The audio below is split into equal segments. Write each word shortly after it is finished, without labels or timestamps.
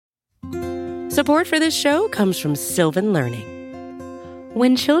Support for this show comes from Sylvan Learning.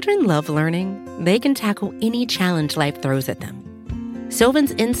 When children love learning, they can tackle any challenge life throws at them.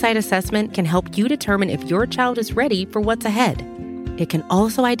 Sylvan's Insight Assessment can help you determine if your child is ready for what's ahead. It can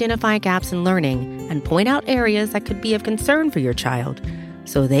also identify gaps in learning and point out areas that could be of concern for your child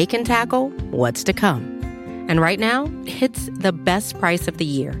so they can tackle what's to come. And right now, it's the best price of the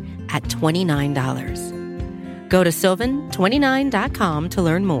year at $29. Go to sylvan29.com to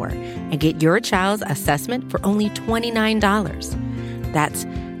learn more and get your child's assessment for only $29. That's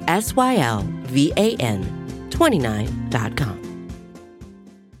SYLVAN 29.com.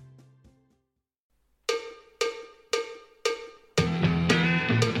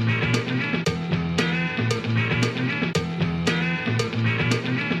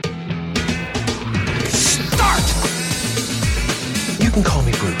 You can call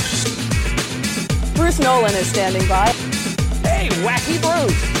me Bruce. Bruce Nolan is standing by. Hey, Wacky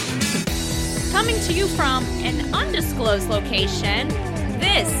Bruce! Coming to you from an undisclosed location,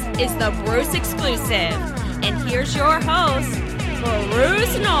 this is the Bruce Exclusive. And here's your host,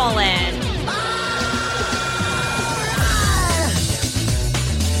 Bruce Nolan.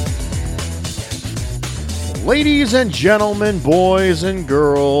 Ladies and gentlemen, boys and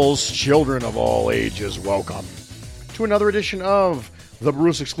girls, children of all ages, welcome to another edition of the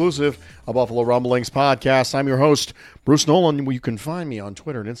Bruce Exclusive, a Buffalo Rumblings podcast. I'm your host, Bruce Nolan. You can find me on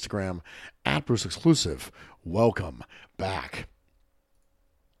Twitter and Instagram at Bruce Exclusive. Welcome back.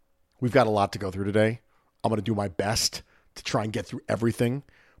 We've got a lot to go through today. I'm going to do my best to try and get through everything,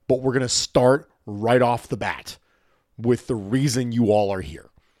 but we're going to start right off the bat with the reason you all are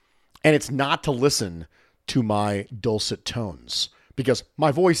here. And it's not to listen to my dulcet tones, because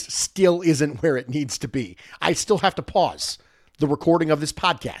my voice still isn't where it needs to be. I still have to pause the recording of this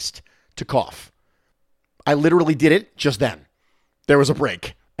podcast to cough. I literally did it just then. There was a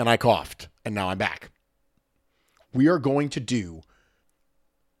break and I coughed and now I'm back. We are going to do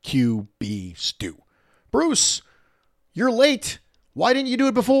QB Stew. Bruce, you're late. Why didn't you do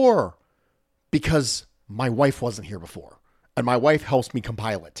it before? Because my wife wasn't here before and my wife helps me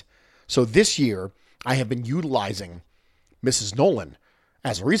compile it. So this year I have been utilizing Mrs. Nolan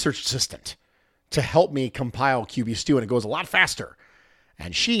as a research assistant to help me compile QB Stew, and it goes a lot faster.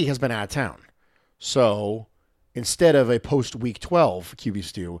 And she has been out of town. So instead of a post-week 12 QB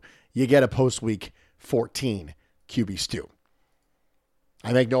Stew, you get a post-week 14 QB Stew.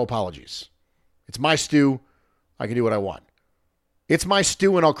 I make no apologies. It's my stew. I can do what I want. It's my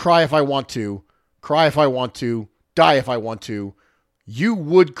stew, and I'll cry if I want to, cry if I want to, die if I want to. You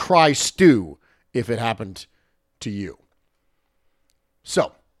would cry stew if it happened to you.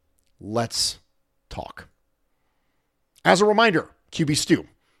 So, let's talk. As a reminder, QB Stew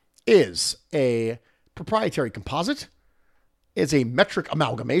is a proprietary composite. It's a metric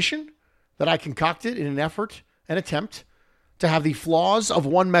amalgamation that I concocted in an attempt to have the flaws of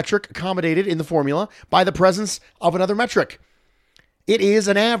one metric accommodated in the formula by the presence of another metric. It is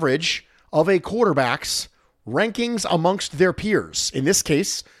an average of a quarterback's rankings amongst their peers. In this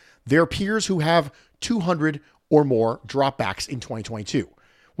case, their peers who have 200 or more dropbacks in 2022,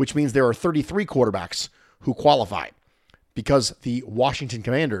 which means there are 33 quarterbacks who qualify, because the Washington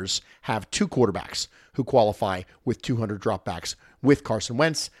Commanders have 2 quarterbacks who qualify with 200 dropbacks with Carson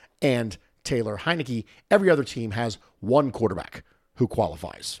Wentz and Taylor Heineke. Every other team has 1 quarterback who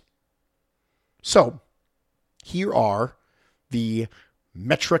qualifies. So here are the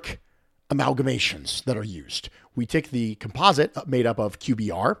metric amalgamations that are used. We take the composite made up of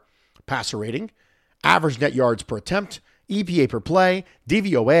QBR, passer rating, average net yards per attempt, EPA per play,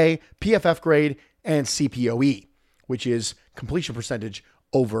 DVOA, PFF grade, and CPOE, which is completion percentage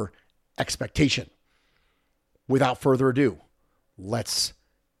over expectation. Without further ado, let's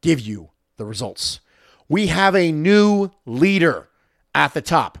give you the results. We have a new leader at the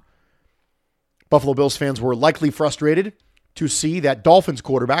top. Buffalo Bills fans were likely frustrated to see that Dolphins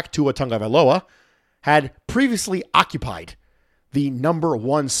quarterback Tua Tagovailoa had previously occupied the number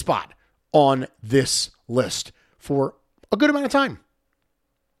 1 spot on this list for a good amount of time.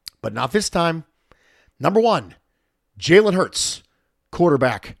 But not this time. Number 1, Jalen Hurts,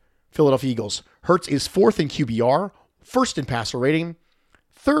 quarterback, Philadelphia Eagles. Hurts is 4th in QBR, 1st in passer rating,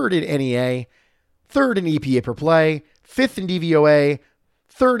 3rd in NEA, 3rd in EPA per play, 5th in DVOA,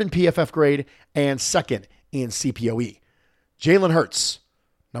 3rd in PFF grade, and 2nd in CPOE. Jalen Hurts,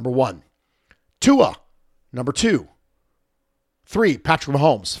 number 1. Tua, number 2. 3, Patrick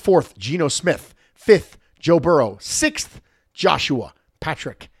Mahomes. 4th, Geno Smith. 5th, Joe Burrow. 6th, Joshua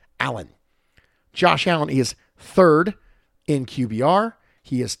Patrick Allen. Josh Allen is 3rd in QBR.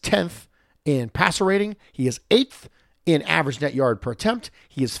 He is 10th in passer rating. He is 8th in average net yard per attempt.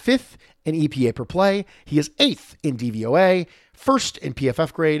 He is 5th in EPA per play. He is 8th in DVOA, 1st in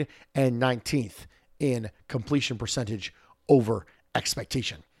PFF grade, and 19th in completion percentage over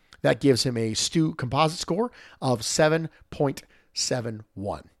expectation. That gives him a Stu composite score of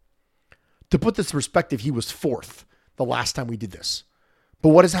 7.71. To put this in perspective, he was 4th the last time we did this. But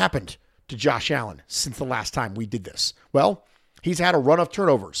what has happened to Josh Allen since the last time we did this? Well, he's had a run of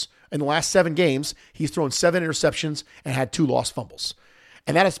turnovers. In the last 7 games, he's thrown 7 interceptions and had 2 lost fumbles.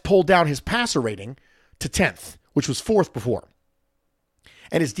 And that has pulled down his passer rating to 10th, which was 4th before.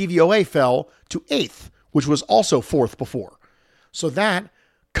 And his DVOA fell to 8th, which was also 4th before. So that,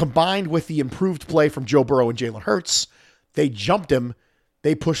 combined with the improved play from Joe Burrow and Jalen Hurts, they jumped him.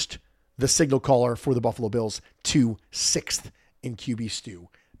 They pushed the signal caller for the Buffalo Bills to 6th in QB Stew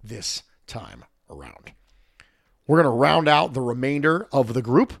this time around. We're going to round out the remainder of the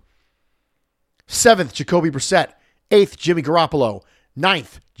group. 7th, Jacoby Brissett. 8th, Jimmy Garoppolo.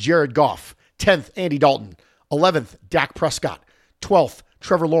 9th, Jared Goff. 10th, Andy Dalton. 11th, Dak Prescott. 12th,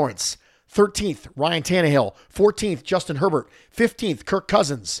 Trevor Lawrence. 13th, Ryan Tannehill. 14th, Justin Herbert. 15th, Kirk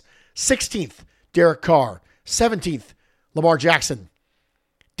Cousins. 16th, Derek Carr. 17th, Lamar Jackson.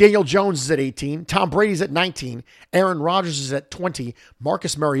 Daniel Jones is at 18. Tom Brady's at 19. Aaron Rodgers is at 20.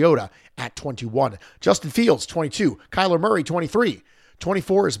 Marcus Mariota at 21. Justin Fields, 22. Kyler Murray, 23.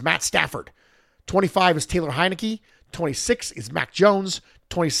 24 is Matt Stafford. 25 is Taylor Heineke. 26 is Mac Jones.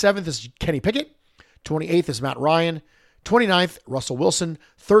 27th is Kenny Pickett. 28th is Matt Ryan. 29th, Russell Wilson.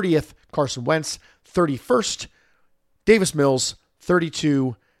 30th, Carson Wentz. 31st, Davis Mills.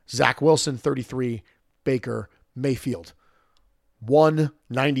 32, Zach Wilson. 33, Baker Mayfield.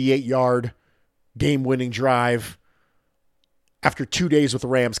 198-yard game-winning drive after 2 days with the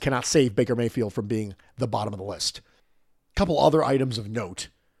Rams cannot save Baker Mayfield from being the bottom of the list. A couple other items of note.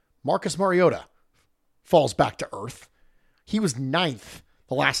 Marcus Mariota falls back to earth. He was 9th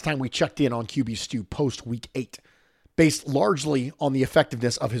the last time we checked in on QB Stew post Week 8, based largely on the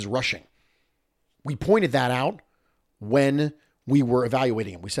effectiveness of his rushing. We pointed that out when we were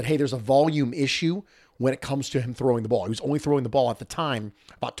evaluating him. We said, hey, there's a volume issue when it comes to him throwing the ball. He was only throwing the ball at the time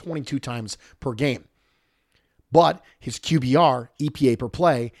about 22 times per game. But his QBR, EPA per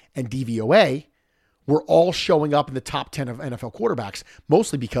play, and DVOA were all showing up in the top 10 of NFL quarterbacks,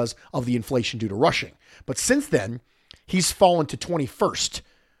 mostly because of the inflation due to rushing. But since then, he's fallen to 21st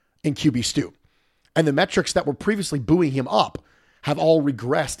in QB Stew. And the metrics that were previously buoying him up have all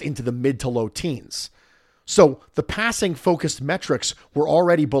regressed into the mid to low teens. So the passing-focused metrics were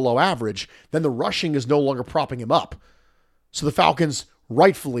already below average. Then the rushing is no longer propping him up. So the Falcons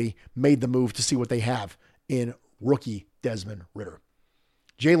rightfully made the move to see what they have in rookie Desmond Ridder.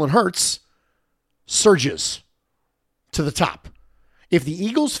 Jalen Hurts surges to the top. If the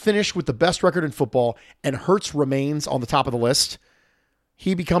Eagles finish with the best record in football and Hurts remains on the top of the list,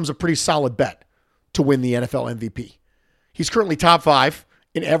 he becomes a pretty solid bet to win the NFL MVP. He's currently top 5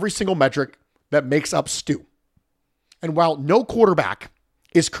 in every single metric that makes up Stew. And while no quarterback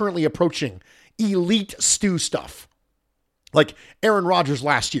is currently approaching elite Stew stuff, like Aaron Rodgers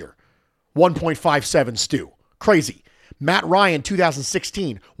last year, 1.57 Stew. Crazy. Matt Ryan,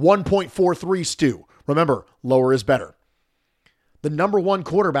 2016, 1.43 Stew. Remember, lower is better. The number 1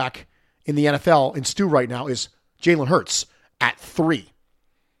 quarterback in the NFL in Stew right now is Jalen Hurts at 3.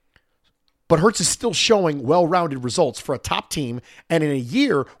 But Hurts is still showing well-rounded results for a top team. And in a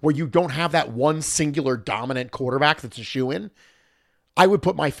year where you don't have that one singular dominant quarterback that's a shoo-in, I would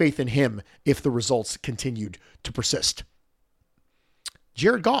put my faith in him if the results continued to persist.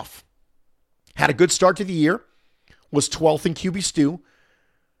 Jared Goff had a good start to the year, was 12th in QB Stew,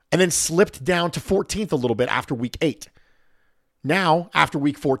 and then slipped down to 14th a little bit after Week 8. Now, after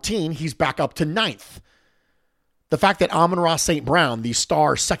Week 14, he's back up to 9th. The fact that Amon-Ra St. Brown, the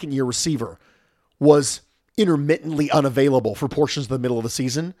star second-year receiver, was intermittently unavailable for portions of the middle of the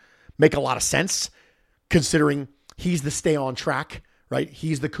season make a lot of sense, considering he's the stay-on-track, right?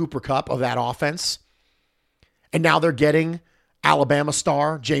 He's the Cooper Kupp of that offense. And now they're getting Alabama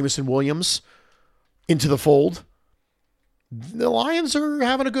star Jameson Williams into the fold. The Lions are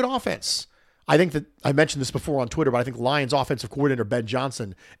having a good offense. I think that I mentioned this before on Twitter, but I think Lions offensive coordinator Ben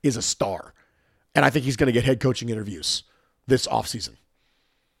Johnson is a star. And I think he's going to get head coaching interviews this offseason.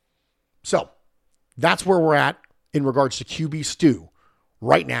 So that's where we're at in regards to QB Stew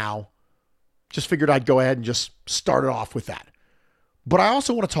right now. Just figured I'd go ahead and just start it off with that. But I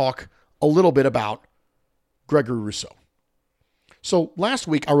also want to talk a little bit about Gregory Rousseau. So last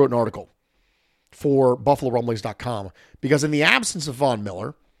week I wrote an article for BuffaloRumblings.com because in the absence of Von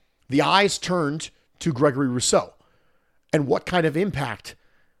Miller, the eyes turned to Gregory Rousseau and what kind of impact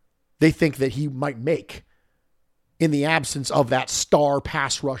they think that he might make in the absence of that star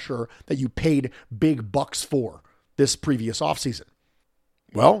pass rusher that you paid big bucks for this previous offseason?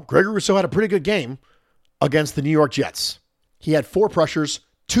 Well, Gregory Rousseau had a pretty good game against the New York Jets. He had 4 pressures,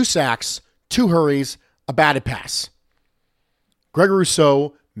 2 sacks, 2 hurries, a batted pass. Gregory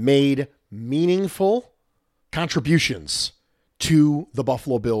Rousseau made meaningful contributions to the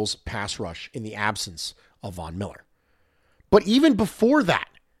Buffalo Bills pass rush in the absence of Von Miller. But even before that,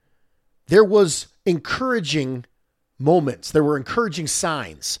 there was encouraging moments. There were encouraging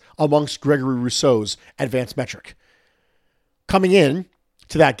signs amongst Gregory Rousseau's advanced metric. Coming in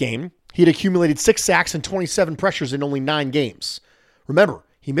to that game, he had accumulated 6 sacks and 27 pressures in only 9 games. Remember,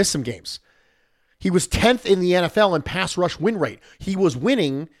 he missed some games. He was 10th in the NFL in pass rush win rate. He was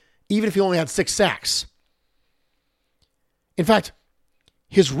winning even if he only had 6 sacks. In fact,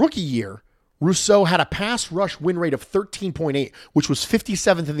 his rookie year, Rousseau had a pass rush win rate of 13.8, which was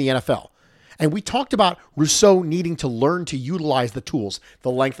 57th in the NFL. And we talked about Rousseau needing to learn to utilize the tools,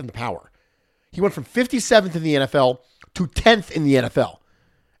 the length and the power. He went from 57th in the NFL to 10th in the NFL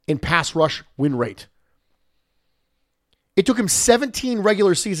in pass rush win rate. It took him 17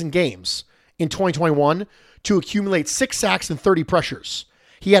 regular season games in 2021 to accumulate 6 sacks and 30 pressures.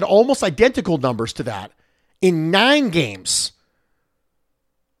 He had almost identical numbers to that in 9 games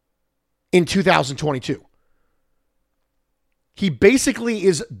in 2022. He basically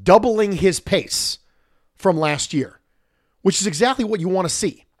is doubling his pace from last year, which is exactly what you want to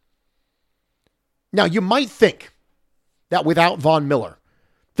see. Now, you might think that without Von Miller,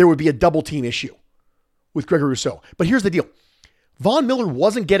 there would be a double team issue with Gregory Rousseau. But here's the deal. Von Miller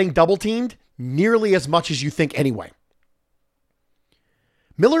wasn't getting double teamed nearly as much as you think anyway.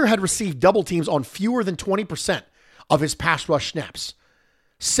 Miller had received double teams on fewer than 20% of his pass rush snaps.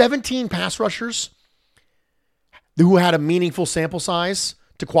 17 pass rushers who had a meaningful sample size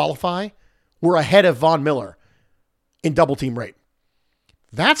to qualify were ahead of Von Miller in double team rate.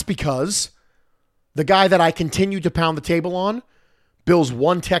 That's because the guy that I continue to pound the table on, Bills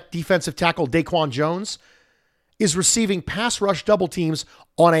one-tech defensive tackle Daquan Jones, is receiving pass rush double teams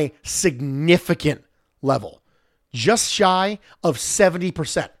on a significant level, just shy of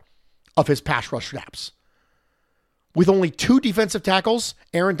 70% of his pass rush snaps. With only 2 defensive tackles,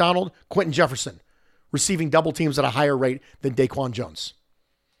 Aaron Donald, Quentin Jefferson, receiving double teams at a higher rate than Daquan Jones.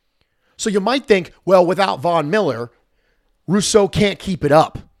 So you might think, well, without Von Miller, Rousseau can't keep it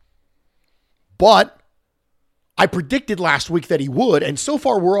up. But I predicted last week that he would, and so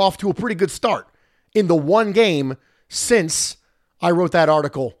far we're off to a pretty good start in the one game since I wrote that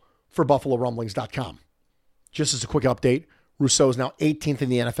article for BuffaloRumblings.com. Just as a quick update, Rousseau is now 18th in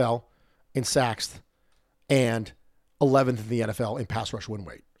the NFL in sacks and 11th in the NFL in pass rush win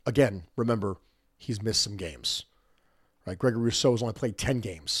rate. Again, remember, he's missed some games. Right? Gregory Rousseau has only played 10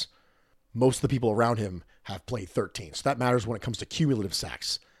 games. Most of the people around him have played 13. So that matters when it comes to cumulative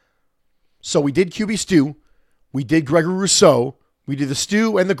sacks. So we did QB Stew. We did Gregory Rousseau. We did the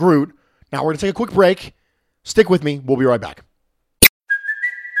Stew and the Groot. Now we're going to take a quick break. Stick with me. We'll be right back.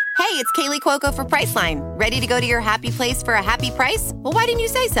 Hey, it's Kaylee Cuoco for Priceline. Ready to go to your happy place for a happy price? Well, why didn't you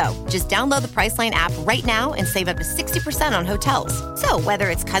say so? Just download the Priceline app right now and save up to 60% on hotels. So whether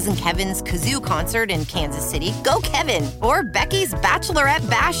it's Cousin Kevin's Kazoo Concert in Kansas City, go Kevin, or Becky's Bachelorette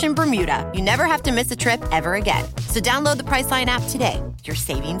Bash in Bermuda, you never have to miss a trip ever again. So download the Priceline app today. Your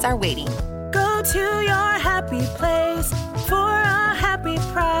savings are waiting. Go to your happy place for a happy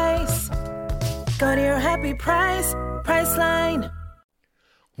price. Go to your happy price, Priceline.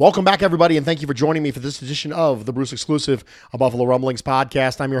 Welcome back, everybody, and thank you for joining me for this edition of the Bruce Exclusive, a Buffalo Rumblings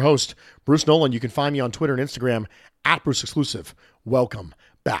podcast. I'm your host, Bruce Nolan. You can find me on Twitter and Instagram at Bruce Exclusive. Welcome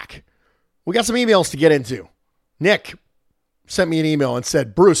back. We got some emails to get into. Nick sent me an email and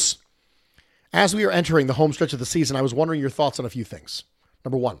said, Bruce, as we are entering the home stretch of the season, I was wondering your thoughts on a few things.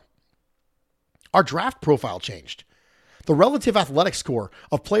 Number 1, our draft profile changed. The relative athletic score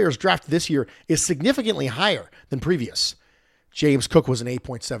of players drafted this year is significantly higher than previous. James Cook was an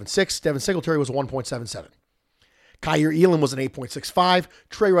 8.76. Devin Singletary was a 1.77. Kyer Elam was an 8.65.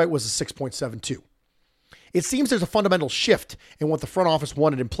 Trey Wright was a 6.72. It seems there's a fundamental shift in what the front office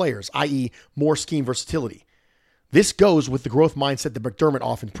wanted in players, i.e. more scheme versatility. This goes with the growth mindset that McDermott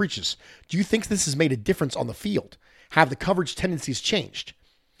often preaches. Do you think this has made a difference on the field? Have the coverage tendencies changed?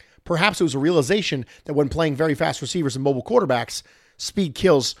 Perhaps it was a realization that when playing very fast receivers and mobile quarterbacks, speed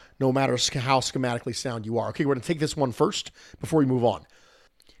kills no matter how schematically sound you are. Okay, we're going to take this one first before we move on.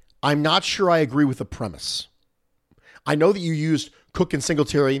 I'm not sure I agree with the premise. I know that you used Cook and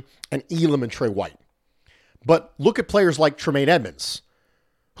Singletary and Elam and Trey White. But look at players like Tremaine Edmonds,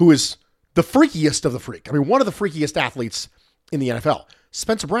 who is the freakiest of the freak. I mean, one of the freakiest athletes in the NFL.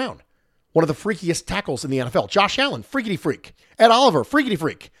 Spencer Brown, one of the freakiest tackles in the NFL. Josh Allen, freakity freak. Ed Oliver, freakity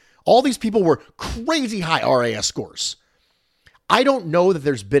freak. All these people were crazy high RAS scores. I don't know that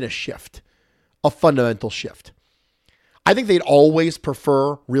there's been a shift, a fundamental shift. I think they'd always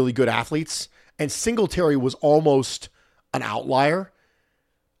prefer really good athletes, and Singletary was almost an outlier,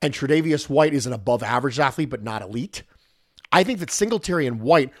 and Tre'Davious White is an above average athlete, but not elite. I think that Singletary and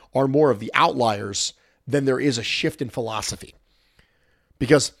White are more of the outliers than there is a shift in philosophy.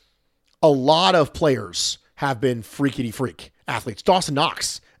 Because a lot of players have been freakity freak athletes. Dawson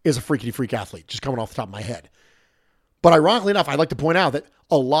Knox is a freakity freak athlete, just coming off the top of my head. But ironically enough, I'd like to point out that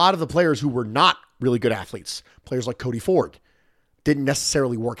a lot of the players who were not really good athletes, players like Cody Ford, didn't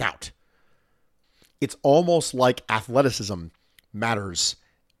necessarily work out. It's almost like athleticism matters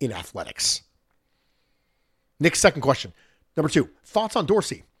in athletics. Nick's second question. Number 2, thoughts on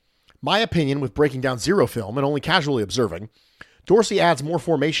Dorsey. My opinion, with breaking down zero film and only casually observing, Dorsey adds more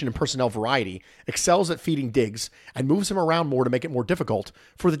formation and personnel variety, excels at feeding Diggs, and moves him around more to make it more difficult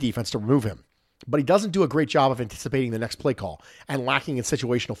for the defense to remove him. But he doesn't do a great job of anticipating the next play call and lacking in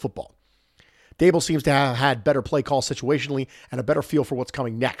situational football. Dable seems to have had better play call situationally and a better feel for what's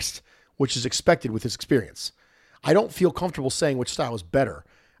coming next, which is expected with his experience. I don't feel comfortable saying which style is better,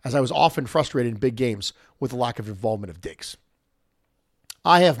 as I was often frustrated in big games with the lack of involvement of Diggs.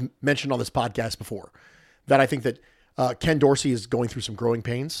 I have mentioned on this podcast before that I think that Ken Dorsey is going through some growing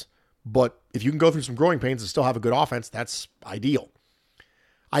pains, but if you can go through some growing pains and still have a good offense, that's ideal.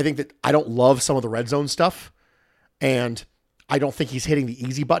 I think that I don't love some of the red zone stuff, and I don't think he's hitting the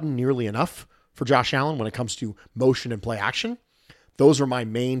easy button nearly enough for Josh Allen when it comes to motion and play action. Those are my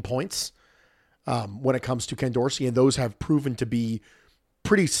main points when it comes to Ken Dorsey, and those have proven to be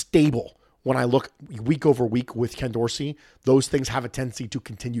pretty stable. When I look week over week with Ken Dorsey, those things have a tendency to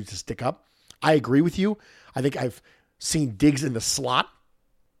continue to stick up. I agree with you. I think I've seen Diggs in the slot.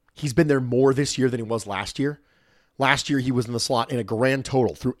 He's been there more this year than he was last year. Last year, he was in the slot in a grand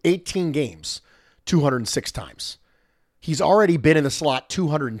total through 18 games, 206 times. He's already been in the slot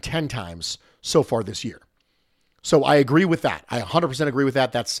 210 times so far this year. So I agree with that. I 100% agree with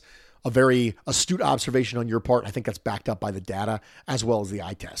that. That's a very astute observation on your part. I think that's backed up by the data as well as the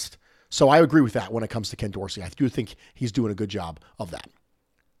eye test. So I agree with that when it comes to Ken Dorsey. I do think he's doing a good job of that.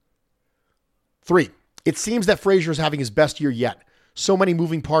 3, it seems that Frazier is having his best year yet. So many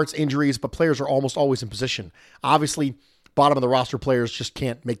moving parts, injuries, but players are almost always in position. Obviously, bottom of the roster players just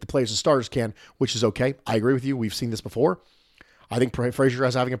can't make the plays the starters can, which is okay. I agree with you. We've seen this before. I think Frazier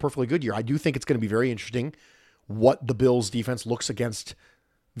is having a perfectly good year. I do think it's going to be very interesting what the Bills defense looks against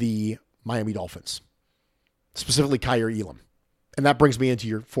the Miami Dolphins, specifically Kyer Elam. And that brings me into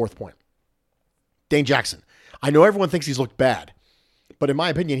your 4th point. Dane Jackson. I know everyone thinks he's looked bad, but in my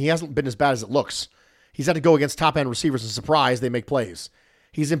opinion, he hasn't been as bad as it looks. He's had to go against top-end receivers and surprise they make plays.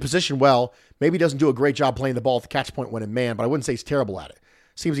 He's in position well. Maybe he doesn't do a great job playing the ball at the catch point when in man, but I wouldn't say he's terrible at it.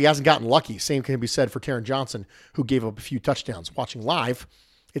 Seems he hasn't gotten lucky. Same can be said for Taron Johnson, who gave up a few touchdowns. Watching live,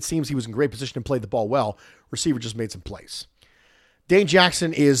 it seems he was in great position and played the ball well. Receiver just made some plays. Dane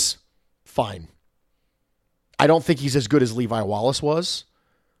Jackson is fine. I don't think he's as good as Levi Wallace was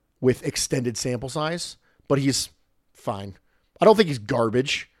with extended sample size, but he's fine. I don't think he's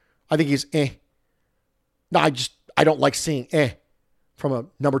garbage. I think he's No, I don't like seeing from a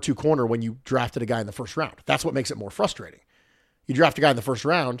number 2 corner when you drafted a guy in the first round. That's what makes it more frustrating. You draft a guy in the first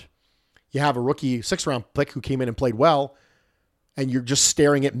round, you have a rookie 6th round pick who came in and played well, and you're just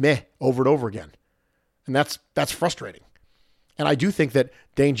staring at meh over and over again. And that's frustrating. And I do think that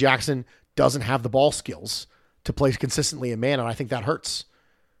Dane Jackson doesn't have the ball skills to play consistently in man, and I think that hurts.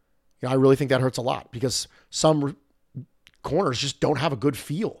 I really think that hurts a lot because some corners just don't have a good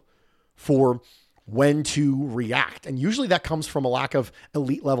feel for when to react. And usually that comes from a lack of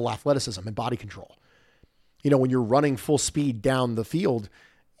elite level athleticism and body control. When you're running full speed down the field,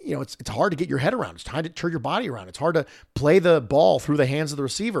 it's hard to get your head around. It's hard to turn your body around. It's hard to play the ball through the hands of the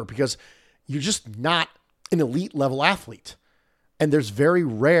receiver because you're just not an elite level athlete. And there's very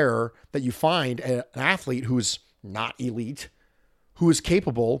rare that you find an athlete who's not elite, who is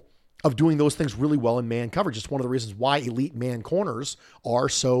capable of doing those things really well in man coverage. It's one of the reasons why elite man corners are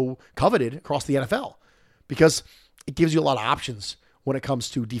so coveted across the NFL, because it gives you a lot of options when it comes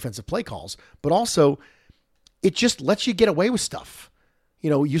to defensive play calls, but also it just lets you get away with stuff.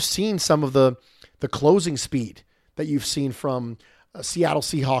 You've seen some of the closing speed that you've seen from Seattle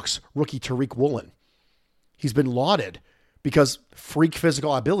Seahawks rookie Tariq Woolen. He's been lauded because freak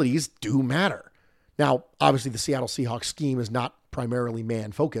physical abilities do matter. Now, obviously the Seattle Seahawks scheme is not primarily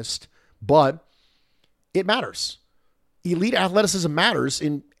man-focused, but it matters. Elite athleticism matters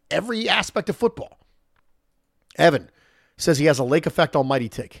in every aspect of football. Evan says he has a lake effect almighty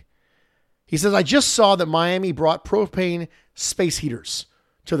tick. He says, I just saw that Miami brought propane space heaters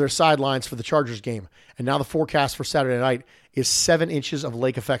to their sidelines for the Chargers game, and now the forecast for Saturday night is 7 inches of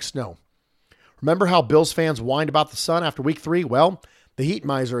lake effect snow. Remember how Bills fans whined about the sun after week 3? Well, the heat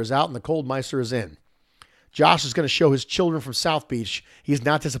miser is out and the cold miser is in. Josh is going to show his children from South Beach he's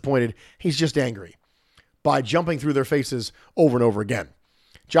not disappointed, he's just angry, by jumping through their faces over and over again.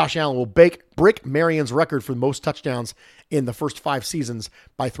 Josh Allen will break Marion's record for most touchdowns in the first 5 seasons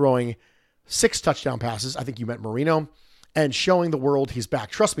by throwing 6 touchdown passes. I think you meant Marino. And showing the world he's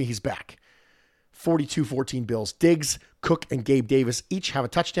back. Trust me, he's back. 42-14 Bills. Diggs, Cook, and Gabe Davis each have a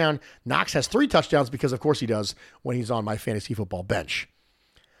touchdown. Knox has 3 touchdowns because, of course, he does when he's on my fantasy football bench.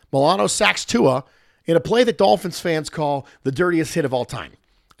 Milano sacks Tua in a play that Dolphins fans call the dirtiest hit of all time.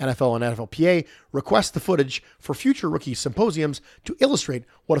 NFL and NFLPA request the footage for future rookie symposiums to illustrate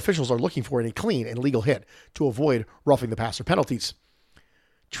what officials are looking for in a clean and legal hit to avoid roughing the passer penalties.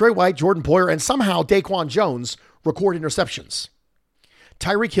 Trey White, Jordan Poyer, and somehow Daquan Jones record interceptions.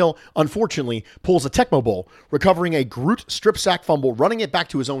 Tyreek Hill, unfortunately, pulls a Tecmo Bowl, recovering a Groot strip sack fumble, running it back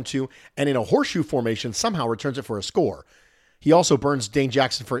to his own 2, and in a horseshoe formation somehow returns it for a score. He also burns Dane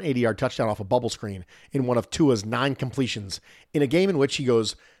Jackson for an 80-yard touchdown off a bubble screen in one of Tua's 9 completions in a game in which he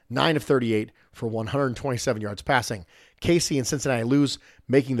goes 9 of 38 for 127 yards passing. KC and Cincinnati lose,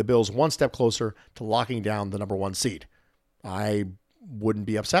 making the Bills one step closer to locking down the number 1 seed. I wouldn't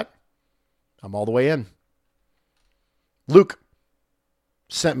be upset. I'm all the way in. Luke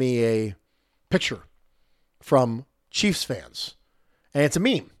sent me a picture from Chiefs fans, and it's a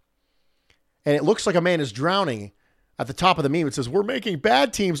meme. And it looks like a man is drowning. At the top of the meme, it says, we're making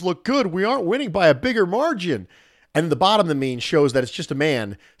bad teams look good. We aren't winning by a bigger margin. And the bottom of the meme shows that it's just a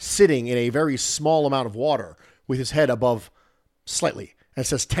man sitting in a very small amount of water with his head above slightly. And it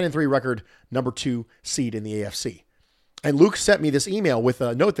says 10-3 record, number 2 seed in the AFC. And Luke sent me this email with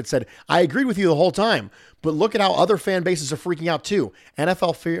a note that said, I agreed with you the whole time, but look at how other fan bases are freaking out too.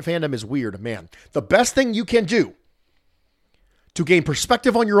 NFL fandom is weird, man. The best thing you can do to gain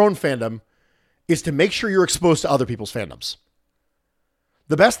perspective on your own fandom is to make sure you're exposed to other people's fandoms.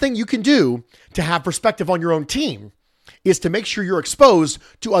 The best thing you can do to have perspective on your own team is to make sure you're exposed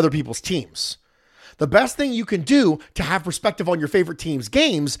to other people's teams. The best thing you can do to have perspective on your favorite team's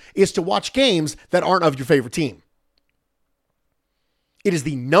games is to watch games that aren't of your favorite team. It is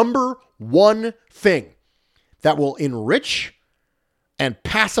the number 1 thing that will enrich and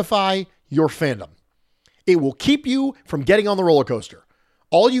pacify your fandom. It will keep you from getting on the roller coaster.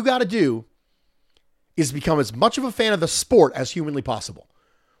 All you got to do is become as much of a fan of the sport as humanly possible.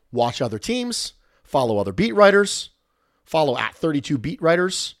 Watch other teams, follow other beat writers, follow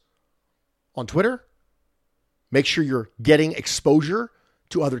 @32beatwriters on Twitter. Make sure you're getting exposure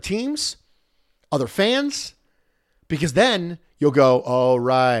to other teams, other fans, because then you'll go, oh,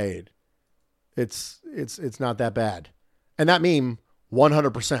 right. It's not that bad. And that meme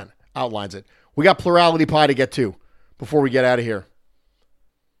 100% outlines it. We got plurality pie to get to before we get out of here.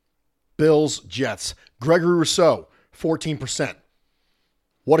 Bills, Jets. Gregory Rousseau, 14%.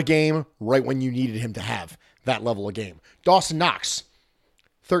 What a game right when you needed him to have that level of game. Dawson Knox,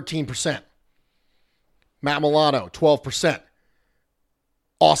 13%. Matt Milano, 12%.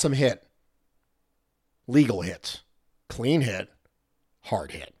 Awesome hit. Legal hit. Clean hit.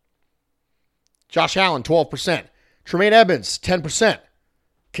 Hard hit. Josh Allen, 12%. Tremaine Edmonds, 10%.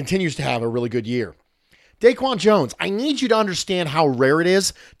 Continues to have a really good year. Daquan Jones, I need you to understand how rare it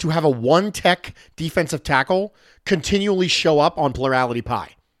is to have a one-tech defensive tackle continually show up on Plurality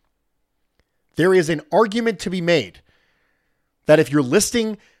Pie. There is an argument to be made that if you're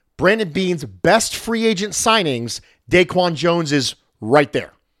listing Brandon Beane's best free agent signings, Daquan Jones is right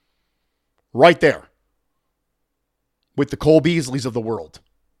there. Right there. With the Cole Beasleys of the world,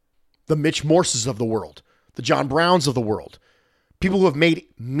 the Mitch Morses of the world, the John Browns of the world, people who have made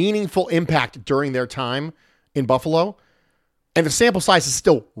meaningful impact during their time in Buffalo, and the sample size is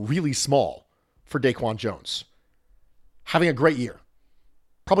still really small for Daquan Jones. Having a great year.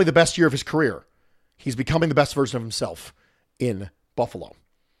 Probably the best year of his career. He's becoming the best version of himself in Buffalo.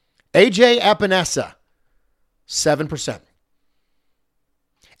 AJ Epinesa, 7%.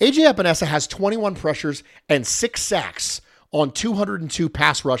 AJ Epinesa has 21 pressures and 6 sacks on 202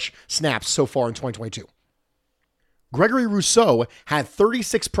 pass rush snaps so far in 2022. Gregory Rousseau had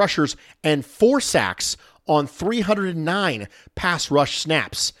 36 pressures and 4 sacks on 309 pass rush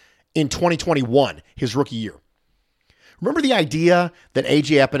snaps in 2021, his rookie year. Remember the idea that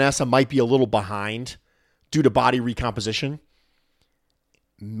AJ Epinesa might be a little behind due to body recomposition?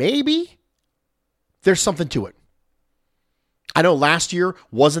 Maybe there's something to it. I know last year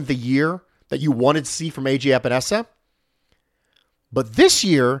wasn't the year that you wanted to see from AJ Epinesa, but this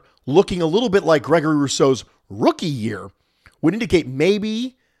year looking a little bit like Gregory Rousseau's rookie year would indicate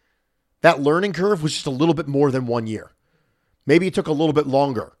maybe that learning curve was just a little bit more than 1 year. Maybe it took a little bit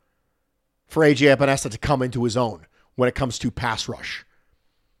longer for A.J. Epinesa to come into his own when it comes to pass rush.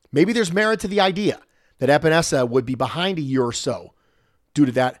 Maybe there's merit to the idea that Epinesa would be behind a year or so due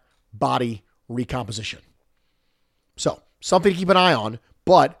to that body recomposition. So, something to keep an eye on,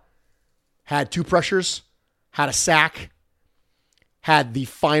 but had 2 pressures, had a sack, had the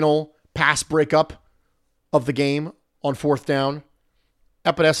final pass breakup of the game on 4th down.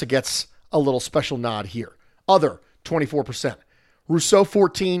 Epinesa gets a little special nod here. Other, 24%. Rousseau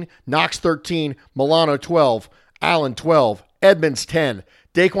 14, Knox 13, Milano 12, Allen 12, Edmonds 10,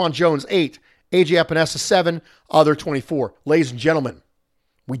 Daquan Jones 8, A.J. Epinesa 7, other 24. Ladies and gentlemen,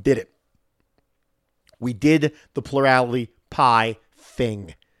 we did it. We did the plurality pie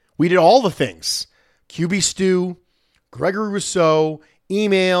thing. We did all the things. QB stew, Gregory Rousseau,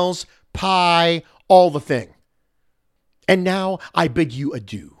 emails, pie, all the thing. And now I bid you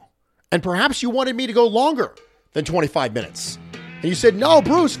adieu. And perhaps you wanted me to go longer than 25 minutes. And you said, no,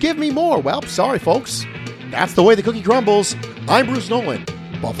 Bruce, give me more. Well, sorry, folks. That's the way the cookie crumbles. I'm Bruce Nolan,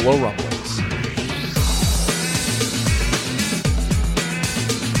 Buffalo Rumblings.